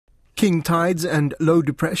King tides and low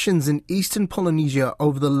depressions in eastern Polynesia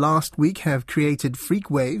over the last week have created freak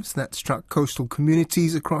waves that struck coastal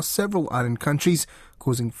communities across several island countries,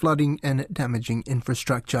 causing flooding and damaging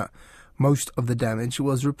infrastructure. Most of the damage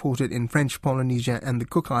was reported in French Polynesia and the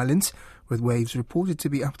Cook Islands, with waves reported to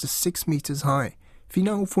be up to 6 meters high.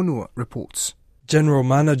 Finau Fonua reports. General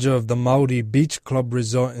Manager of the Maori Beach Club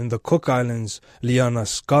Resort in the Cook Islands, Liana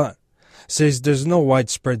Scott, says there's no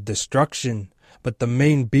widespread destruction, but the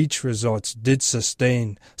main beach resorts did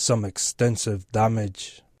sustain some extensive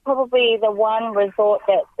damage. Probably the one resort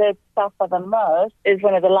that did suffer the most is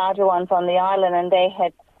one of the larger ones on the island, and they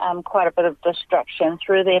had quite a bit of destruction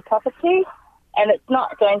through their property. And it's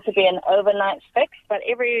not going to be an overnight fix, but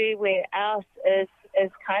everywhere else is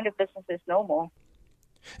kind of business as normal.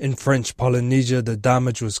 In French Polynesia, the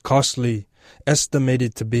damage was costly,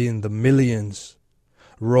 estimated to be in the millions.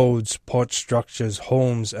 Roads, port structures,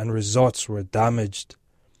 homes and resorts were damaged.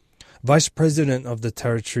 Vice President of the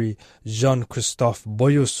territory, Jean-Christophe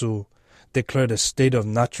Boyosu, declared a state of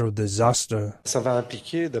natural disaster. For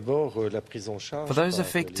those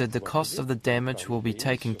affected, the cost of the damage will be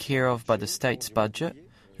taken care of by the state's budget.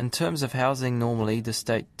 In terms of housing, normally the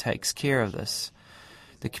state takes care of this.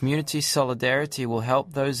 The community solidarity will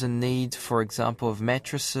help those in need, for example, of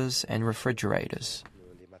mattresses and refrigerators.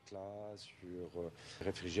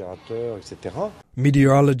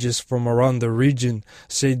 Meteorologists from around the region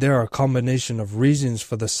say there are a combination of reasons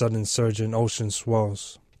for the sudden surge in ocean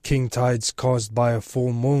swells. King tides caused by a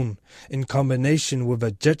full moon, in combination with a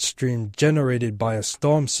jet stream generated by a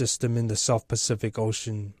storm system in the South Pacific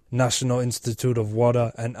Ocean. National Institute of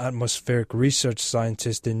Water and Atmospheric Research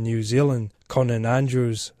scientist in New Zealand, Conan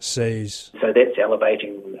Andrews, says, So that's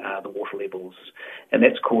elevating the water levels, and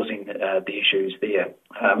that's causing the issues there.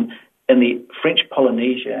 In the French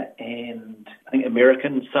Polynesia and I think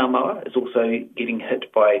American Samoa is also getting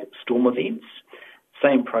hit by storm events.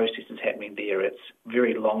 Same process is happening there. It's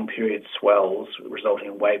very long period swells resulting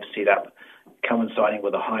in waves set up coinciding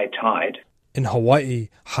with a high tide. In Hawaii,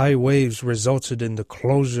 high waves resulted in the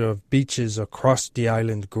closure of beaches across the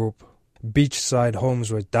island group. Beachside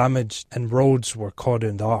homes were damaged and roads were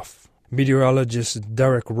cordoned off. Meteorologist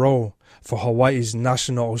Derek Rowe for Hawaii's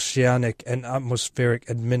National Oceanic and Atmospheric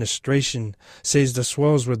Administration says the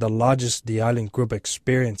swells were the largest the island group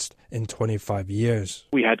experienced in 25 years.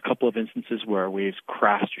 We had a couple of instances where waves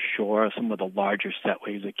crashed ashore. Some of the larger set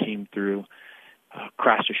waves that came through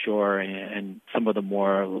crashed ashore, and some of the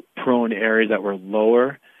more prone areas that were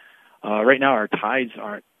lower. Right now our tides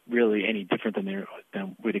aren't really any different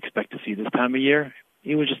than we'd expect to see this time of year.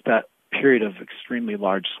 It was just that period of extremely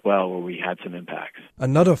large swell where we had some impacts.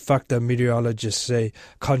 Another factor meteorologists say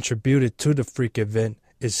contributed to the freak event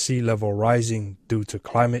is sea level rising due to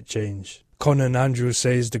climate change. Conan Andrews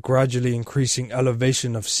says the gradually increasing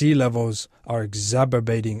elevation of sea levels are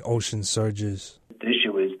exacerbating ocean surges. The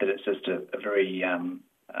issue is that it's just a very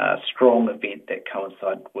strong event that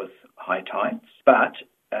coincided with high tides. But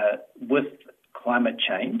with climate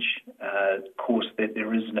change, of course, that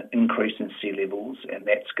there is an increase in sea levels, and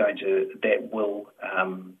that will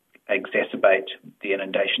exacerbate the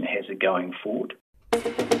inundation hazard going forward.